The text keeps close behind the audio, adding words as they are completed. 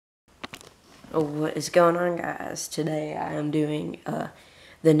What is going on, guys? Today I am doing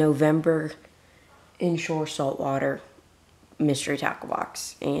the November Inshore Saltwater mystery tackle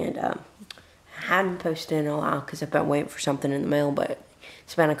box, and I hadn't posted in a while because I've been waiting for something in the mail, but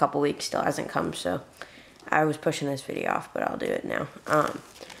it's been a couple weeks, still hasn't come, so I was pushing this video off, but I'll do it now.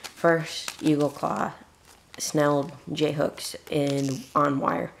 First, Eagle Claw snelled J hooks on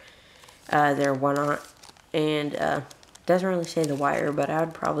wire. They're 1/0, and doesn't really say the wire, but I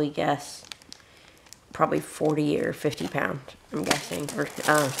would probably guess probably 40 or 50 pound, I'm guessing. Or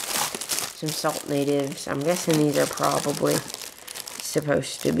some salt natives. I'm guessing these are probably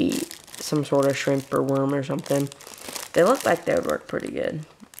supposed to be some sort of shrimp or worm or something. They look like they would work pretty good.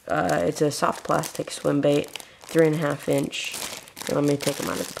 It's a soft plastic swim bait, 3.5 inch. Let me take them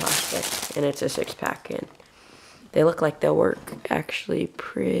out of the plastic, and it's a 6-pack in. They look like they'll work actually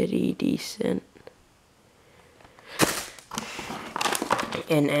pretty decent.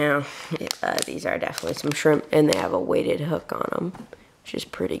 And now, these are definitely some shrimp, and they have a weighted hook on them, which is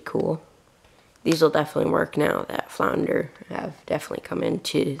pretty cool. These will definitely work now that flounder have definitely come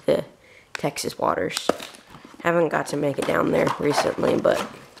into the Texas waters. Haven't got to make it down there recently, but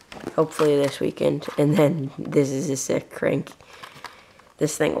hopefully this weekend. And then this is a sick crank.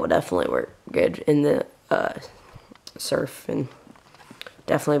 This thing will definitely work good in the surf, and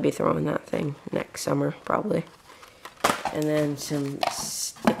definitely be throwing that thing next summer probably. And then some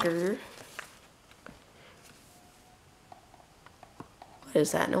sticker. What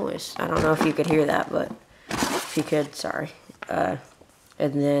is that noise? I don't know if you could hear that, but if you could, sorry. And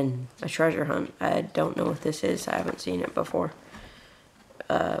then a treasure hunt. I don't know what this is. I haven't seen it before.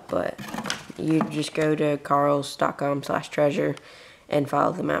 But you just go to carls.com/treasure and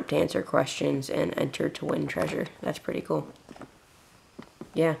follow the map to answer questions and enter to win treasure. That's pretty cool.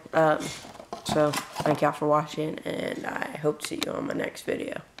 Yeah. So, thank y'all for watching, and I hope to see you on my next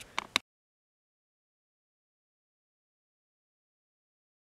video.